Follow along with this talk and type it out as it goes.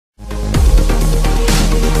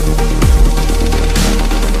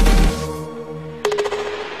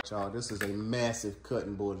y'all. This is a massive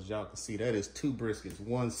cutting board, as y'all can see. That is 2 briskets,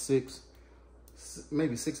 one 6,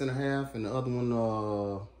 maybe 6.5, and the other one,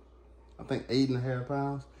 I think 8.5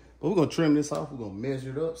 pounds. But we're gonna trim this off. We're gonna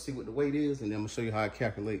measure it up, see what the weight is, and then I'm gonna show you how I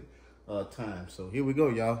calculate time. So here we go,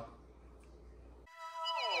 y'all.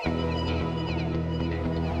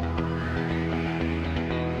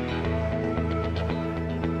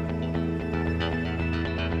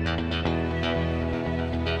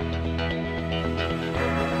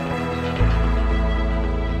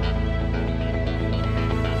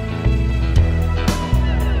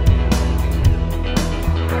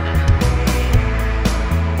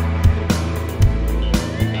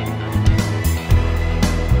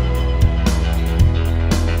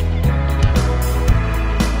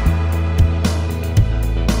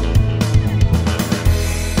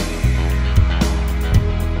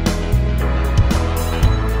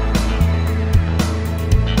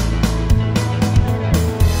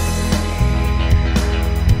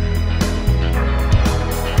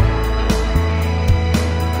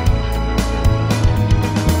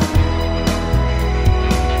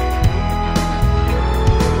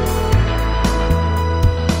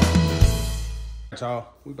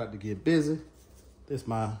 Y'all, we about to get busy. This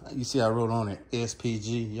you see I wrote on it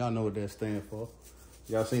SPG. Y'all know what that stands for.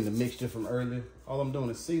 Y'all seen the mixture from earlier. All I'm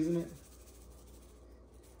doing is season it.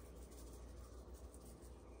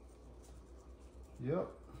 Yep.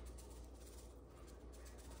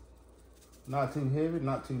 Not too heavy,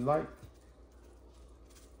 not too light.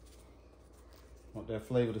 Want that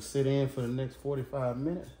flavor to sit in for the next 45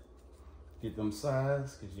 minutes. Get them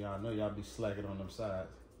sides, because y'all know y'all be slacking on them sides.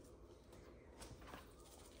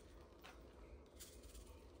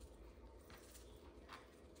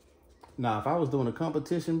 Now, if I was doing a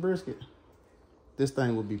competition brisket, this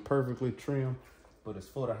thing would be perfectly trimmed, but it's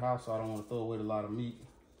for the house, so I don't want to throw away a lot of meat.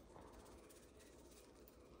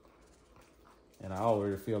 And I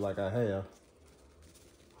already feel like I have.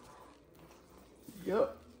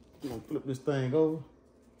 Yep. I'm gonna flip this thing over.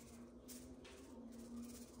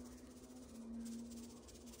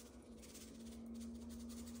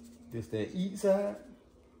 This that eat side.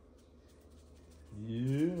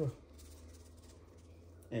 Yeah.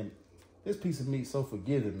 And this piece of meat so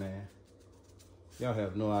forgiving, man. Y'all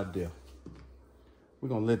have no idea. We're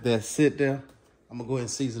gonna let that sit there. I'm gonna go ahead and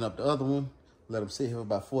season up the other one. Let them sit here for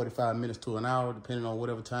about 45 minutes to an hour, depending on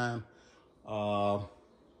whatever time the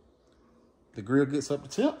grill gets up to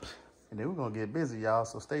temp. And then we're gonna get busy, y'all.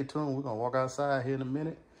 So stay tuned. We're gonna walk outside here in a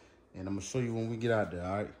minute, and I'm gonna show you when we get out there,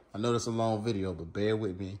 all right? I know this is a long video, but bear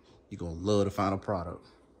with me. You're gonna love the final product.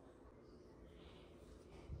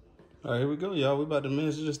 All right, here we go, y'all. We about to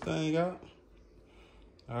measure this thing out.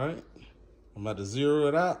 All right, I'm about to zero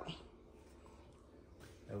it out.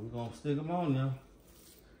 And we're gonna stick them on now.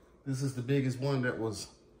 This is the biggest one that was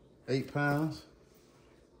 8 pounds.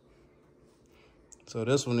 So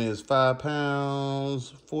this one is 5 pounds,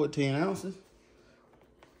 14 ounces.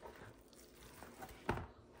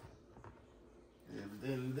 And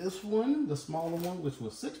then this one, the smaller one, which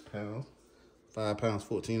was 6 pounds, 5 pounds,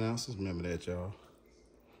 14 ounces. Remember that, y'all.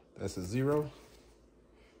 That's a 0.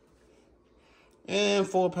 And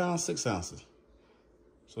 4 pounds, 6 ounces.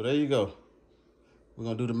 So there you go. We're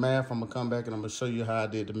gonna do the math. I'm gonna come back and I'm gonna show you how I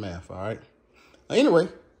did the math, all right? Anyway,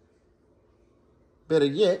 better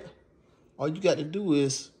yet, all you got to do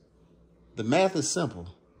is, the math is simple.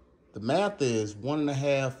 The math is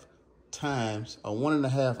 1.5 times or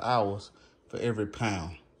 1.5 hours for every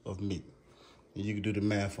pound of meat. And you can do the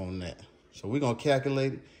math on that. So we're gonna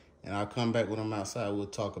calculate it, and I'll come back when I'm outside. We'll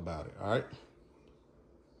talk about it, all right?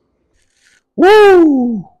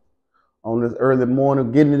 Woo! On this early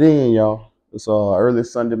morning, getting it in, y'all. It's early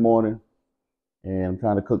Sunday morning, and I'm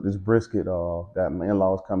trying to cook this brisket. Got my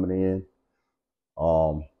in-laws coming in.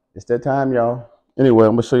 It's that time, y'all. Anyway,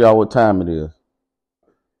 I'm gonna show y'all what time it is.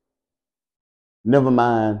 Never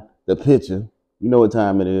mind the picture. You know what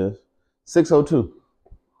time it is. 6:02.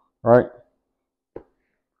 All right.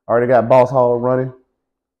 Already got Boss Hog running.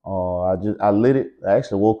 I lit it. I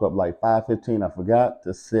actually woke up like 5:15. I forgot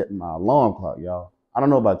to set my alarm clock, y'all. I don't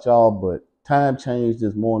know about y'all, but time changed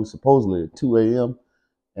this morning, supposedly at 2 a.m.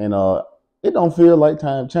 And it don't feel like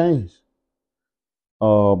time changed.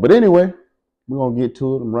 But anyway, we're gonna get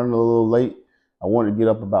to it. I'm running a little late. I wanted to get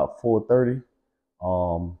up about 4:30.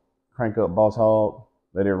 Crank up Boss Hog,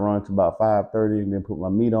 let it run to about 5:30, and then put my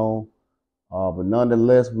meat on. But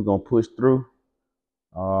nonetheless, we're gonna push through.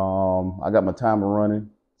 I got my timer running,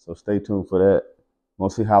 so stay tuned for that. We're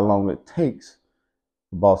gonna see how long it takes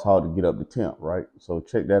for Boss Hog to get up to temp, right? So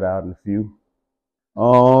check that out in a few.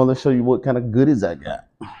 Let's show you what kind of goodies I got.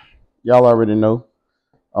 Y'all already know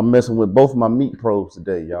I'm messing with both of my meat probes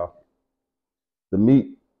today, y'all.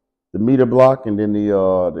 the meter block, and then the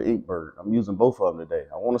INKBIRD. I'm using both of them today.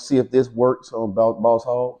 I want to see if this works on Boss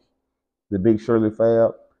Hog, the big Shirley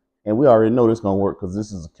Fab. And we already know this is gonna work because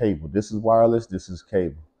this is a cable. This is wireless, this is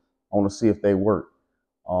cable. I want to see if they work.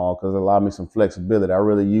 Because it allowed me some flexibility. I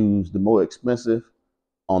really use the more expensive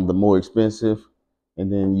on the more expensive,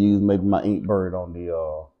 and then use maybe my INKBIRD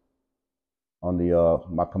on the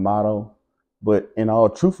my Kamado. But in all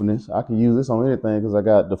truthfulness, I can use this on anything because I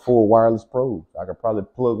got the full wireless probes. I could probably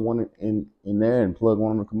plug one in there and plug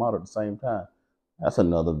one on the Kamado at the same time. That's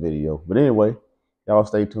another video. But anyway, y'all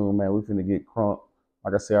stay tuned, man. We finna get crunk.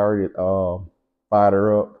 Like I said, I already fired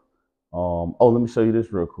her up. Oh, let me show you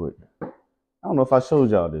this real quick. I don't know if I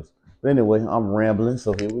showed y'all this. But anyway, I'm rambling,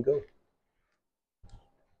 so here we go.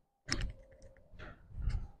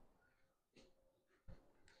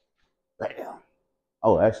 Bam.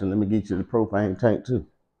 Oh, actually, let me get you the propane tank too,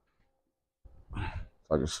 so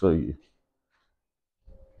I can show you.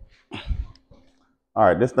 All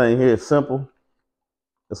right, this thing here is simple.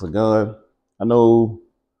 It's a gun. I know,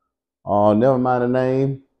 never mind the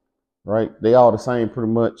name, right? They all the same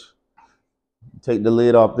pretty much. Take the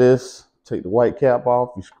lid off this, take the white cap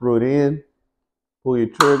off, you screw it in, pull your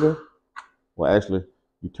trigger. Well, actually,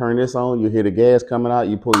 you turn this on, you hear the gas coming out,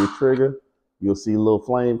 you pull your trigger, you'll see a little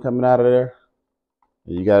flame coming out of there.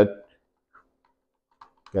 And you gotta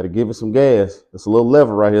give it some gas. It's a little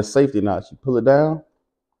lever right here, safety notch. You pull it down,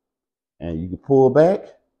 and you can pull back,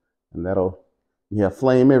 and you have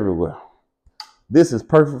flame everywhere. This is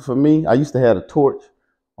perfect for me. I used to have a torch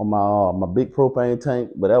on my big propane tank,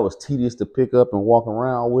 but that was tedious to pick up and walk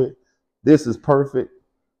around with. This is perfect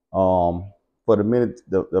for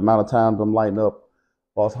the amount of times I'm lighting up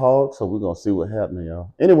Boss Hog. So we're gonna see what happens,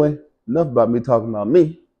 y'all. Anyway, enough about me talking about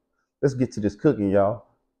me. Let's get to this cooking, y'all.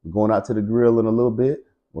 We're going out to the grill in a little bit.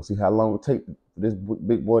 We'll see how long it takes for this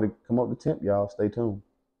big boy to come up the temp, y'all. Stay tuned.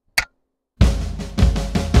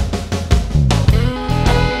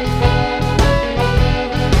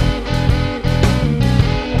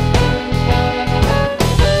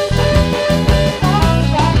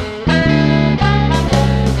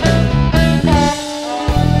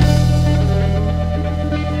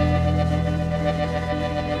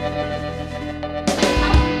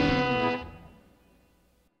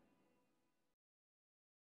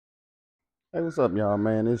 Hey, what's up, y'all,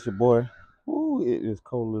 man? It's your boy. Ooh, it is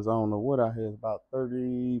cold as I don't know what out here. It's about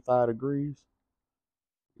 35 degrees.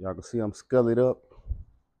 Y'all can see I'm scullied up.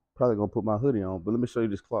 Probably gonna put my hoodie on, but let me show you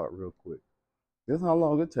this clock real quick. This is how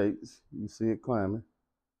long it takes. You see it climbing.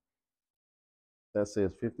 That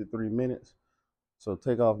says 53 minutes. So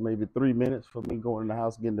take off maybe 3 minutes for me going in the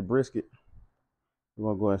house getting the brisket. We're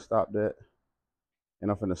gonna go ahead and stop that.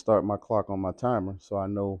 And I'm gonna start my clock on my timer so I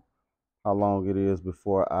know how long it is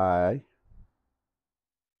before I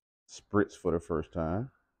spritz for the first time.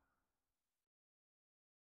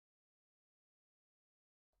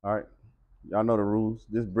 All right, y'all know the rules.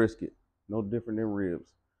 This brisket, no different than ribs.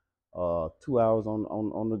 2 hours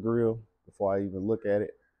on the grill before I even look at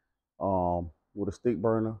it. With a stick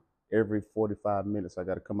burner, every 45 minutes I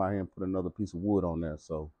got to come out here and put another piece of wood on there.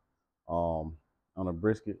 So on a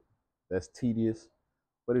brisket, that's tedious,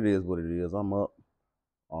 but it is what it is. I'm up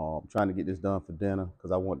trying to get this done for dinner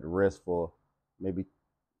because I want to rest for maybe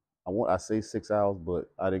I say 6 hours,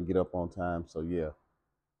 but I didn't get up on time. So yeah,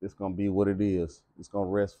 it's gonna be what it is. It's gonna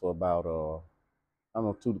rest for about I don't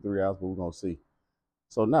know, 2 to 3 hours, but we're gonna see.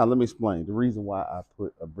 So now let me explain the reason why I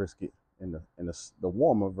put a brisket in the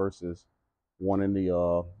warmer versus one in the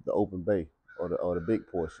open bay or the big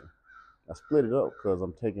portion. I split it up because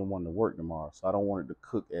I'm taking one to work tomorrow, so I don't want it to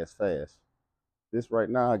cook as fast. This right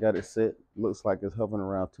now I got it set. Looks like it's hovering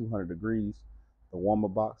around 200 degrees. The warmer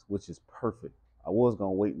box, which is perfect. I was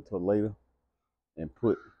gonna wait until later and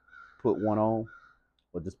put one on,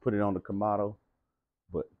 or just put it on the Kamado,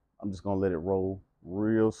 but I'm just gonna let it roll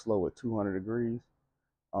real slow at 200 degrees.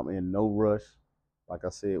 I'm in no rush. Like I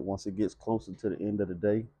said, once it gets closer to the end of the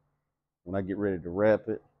day, when I get ready to wrap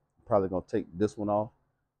it, I'm probably gonna take this one off.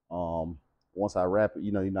 Once I wrap it,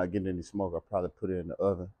 you know, you're not getting any smoke. I'll probably put it in the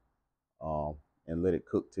oven and let it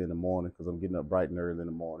cook till in the morning because I'm getting up bright and early in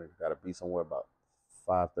the morning. Gotta be somewhere about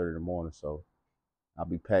 5:30 in the morning, so I'll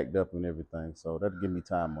be packed up and everything. So that'll give me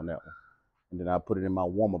time on that one. And then I'll put it in my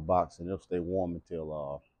warmer box and it'll stay warm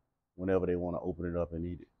until whenever they want to open it up and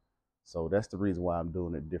eat it. So that's the reason why I'm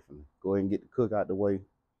doing it differently. Go ahead and get the cook out the way.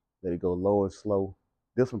 Let it go low and slow.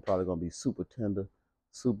 This one probably gonna be super tender,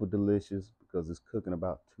 super delicious because it's cooking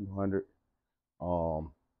about 200.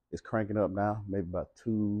 It's cranking up now, maybe about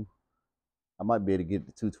 2. I might be able to get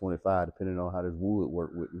to 225 depending on how this wood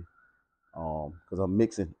work with me. Because I'm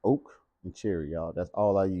mixing oak and cherry, y'all. That's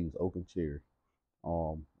all I use, oak and cherry.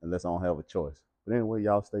 unless I don't have a choice. But anyway,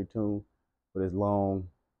 y'all stay tuned for this long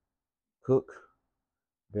cook.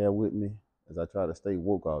 Bear with me as I try to stay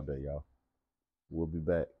woke all day, y'all. We'll be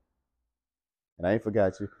back. And I ain't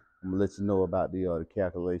forgot you. I'm gonna let you know about the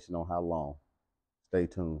calculation on how long. Stay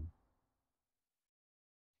tuned.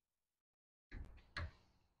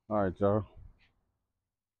 All right, y'all.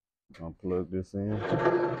 I'm gonna plug this in.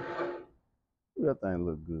 That thing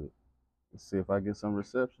look good. Let's see if I get some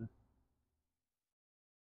reception.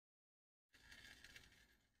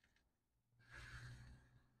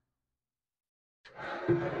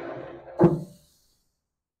 Here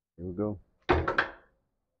we go.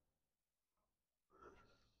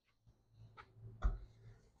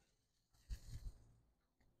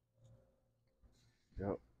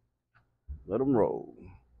 Yep. Let them roll.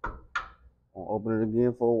 I'll open it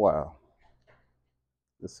again for a while.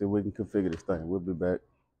 Let's see if we can configure this thing. We'll be back.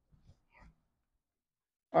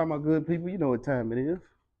 All right, my good people, you know what time it is.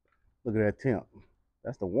 Look at that temp.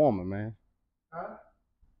 That's the warmer, man. Huh?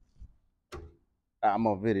 I'm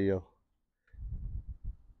on video.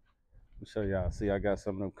 Let me show y'all. See, I got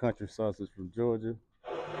some of them country sauces from Georgia.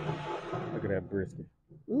 Look at that brisket.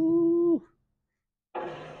 Ooh.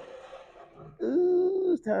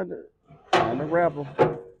 Ooh, it's time to wrap them.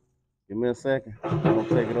 Give me a second. I'm gonna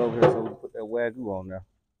take it over here so we can put that Wagyu on there.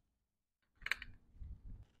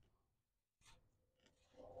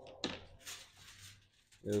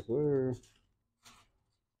 Yes, sir.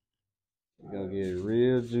 It's gonna get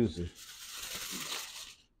real juicy.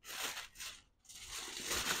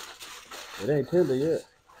 It ain't tender yet.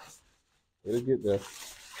 It'll get there.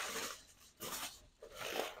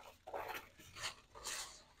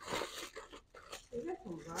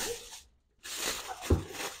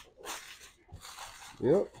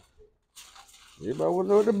 Yep. Everybody want to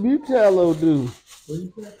know what the beef tallow do. What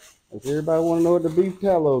you say? Everybody want to know what the beef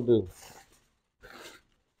tallow do.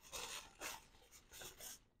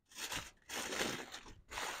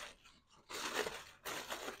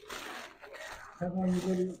 How long you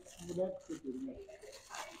ready for that?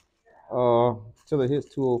 Till it hits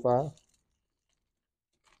 205.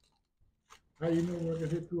 How you know when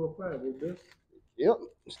it hit 205? Is this? Yep.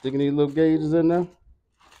 Sticking these little gauges in there. I'm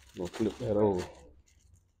gonna flip that over.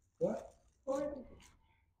 What?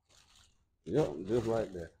 Yep, just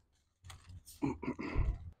like that.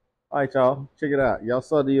 All right, y'all, check it out. Y'all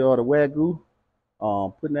saw the Wagyu.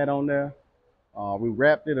 Putting that on there. We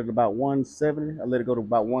wrapped it at about 170. I let it go to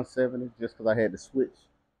about 170 just because I had to switch,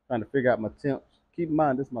 trying to figure out my temps. Keep in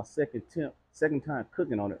mind, this is my second time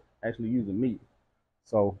cooking on it, actually using meat.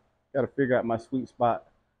 So, got to figure out my sweet spot,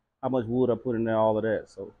 how much wood I put in there, all of that.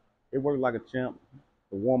 So, it worked like a champ.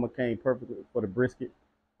 The warmer came perfectly for the brisket.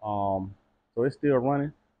 So, it's still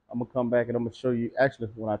running. I'm going to come back and I'm going to show you, actually,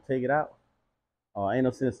 when I take it out, ain't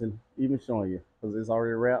no sense in even showing you because it's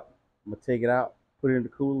already wrapped. I'm going to take it out, put it in the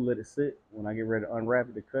cooler, let it sit. When I get ready to unwrap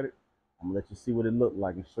it to cut it, I'm going to let you see what it looked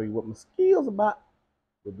like and show you what my skills about.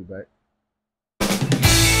 We'll be back.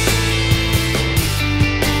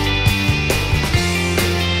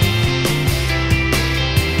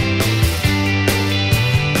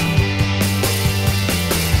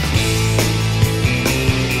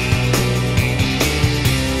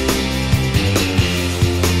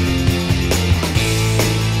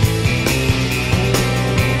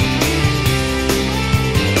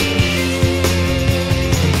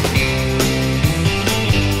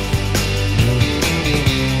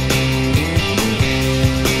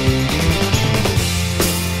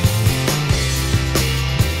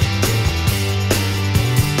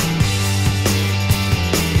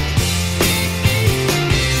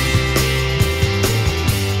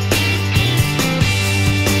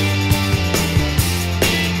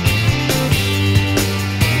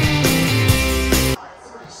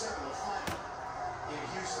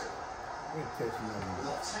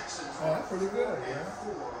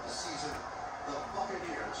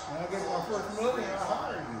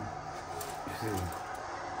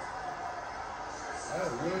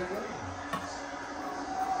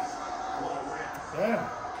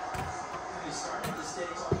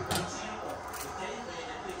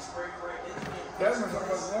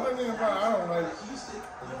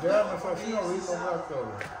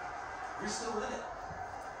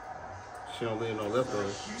 She don't leave no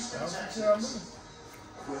leftovers.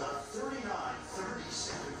 With a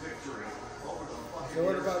 39-36 victory over the Buccaneers. So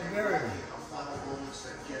what about Mary?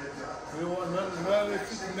 We want another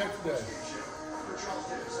chicken next day.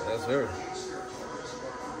 That's her.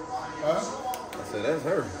 Huh? I said that's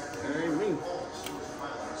her. That ain't me.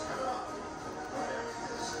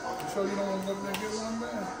 So you don't want to go up there and get one,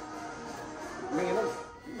 man? Man,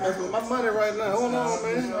 That's with my money right now. Hold on,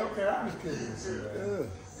 man. Okay, I'm just kidding. Yeah.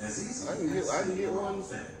 I can get one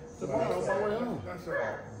tomorrow on my way home. That's all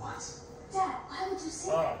right. Dad, why would you say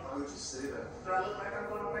that? Why would you say that? Do I look like I'm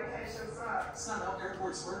going on vacation? It's not how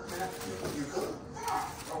airports work, man. You could.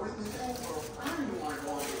 Are we leaving? I don't even want to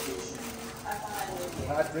go on vacation. I thought I would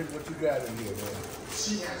get. I think what you got in here, man.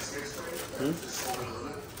 She has fixed her. Just over a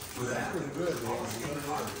little bit. That's pretty good, man.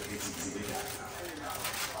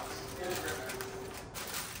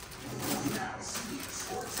 Now, see,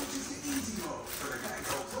 sports, which is the easy mode for the guy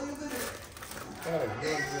go play of the day. That is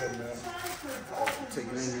really good, man. Take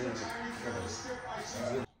it in here.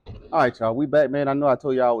 All right, y'all. We back, man. I know I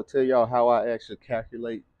told y'all I would tell y'all how I actually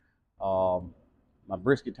calculate my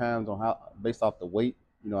brisket times on how based off the weight,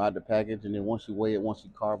 you know, out the package, and then once you weigh it, once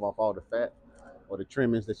you carve off all the fat or the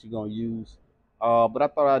trimmings that you're gonna use. But I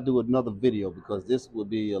thought I'd do another video because this would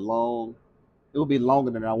be it would be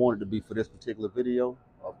longer than I wanted to be for this particular video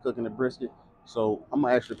of cooking the brisket. So I'm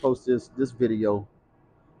gonna actually post this video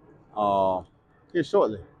here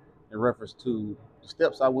shortly in reference to the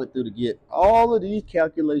steps I went through to get all of these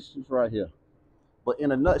calculations right here. But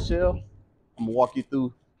in a nutshell, I'm gonna walk you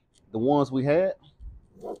through the ones we had.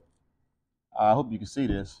 I hope you can see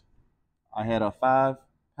this. I had a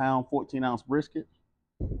 5-pound 14-ounce brisket,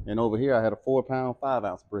 and over here I had a 4-pound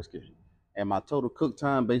 5-ounce brisket. And my total cook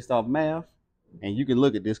time based off math, and you can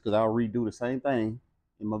look at this because I'll redo the same thing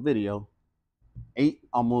in my video,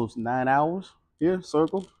 almost 9 hours here,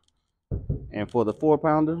 circle. And for the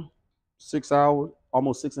 4-pounder, 6 hours,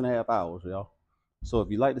 almost 6.5 hours, y'all. So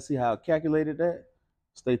if you'd like to see how I calculated that,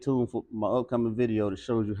 stay tuned for my upcoming video that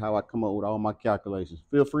shows you how I come up with all my calculations.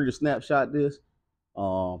 Feel free to snapshot this.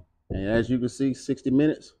 And as you can see, 60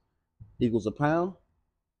 minutes equals a pound.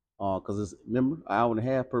 Because it's, remember, an hour and a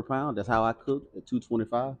half per pound. That's how I cook at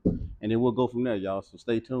 225. And then we'll go from there, y'all. So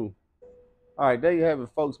stay tuned. All right, there you have it,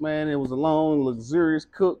 folks, man. It was a long, luxurious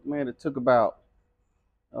cook, man. It took about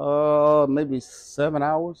maybe 7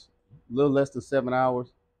 hours, a little less than 7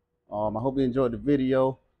 hours. I hope you enjoyed the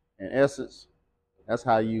video. In essence, that's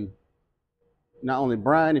how you not only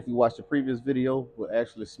brine, if you watch the previous video, but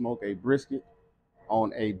actually smoke a brisket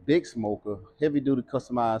on a big smoker, heavy duty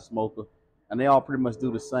customized smoker. And they all pretty much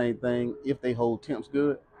do the same thing if they hold temps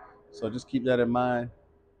good. So just keep that in mind.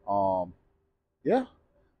 Yeah,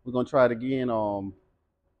 we're gonna try it again. I'm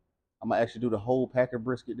gonna actually do the whole pack of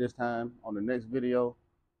brisket this time on the next video.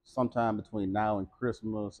 Sometime between now and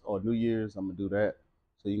Christmas or New Year's, I'm gonna do that,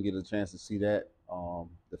 so you can get a chance to see that.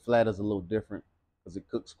 The flat is a little different because it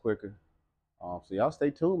cooks quicker. So y'all stay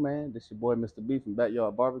tuned, man. This your boy Mr. B from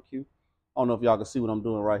Backyard Barbecue. I don't know if y'all can see what I'm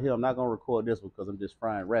doing right here. I'm not gonna record this because I'm just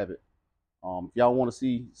frying rabbit. If y'all want to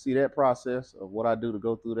see that process of what I do to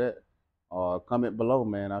go through that, comment below,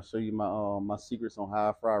 man. I'll show you my my secrets on how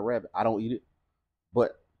I fry rabbit. I don't eat it,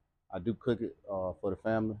 but I do cook it for the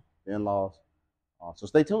family, the in-laws. So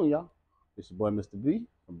stay tuned, y'all. It's your boy, Mr. B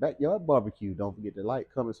from Backyard Barbecue. Don't forget to like,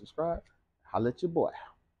 comment, subscribe. Holla at your boy.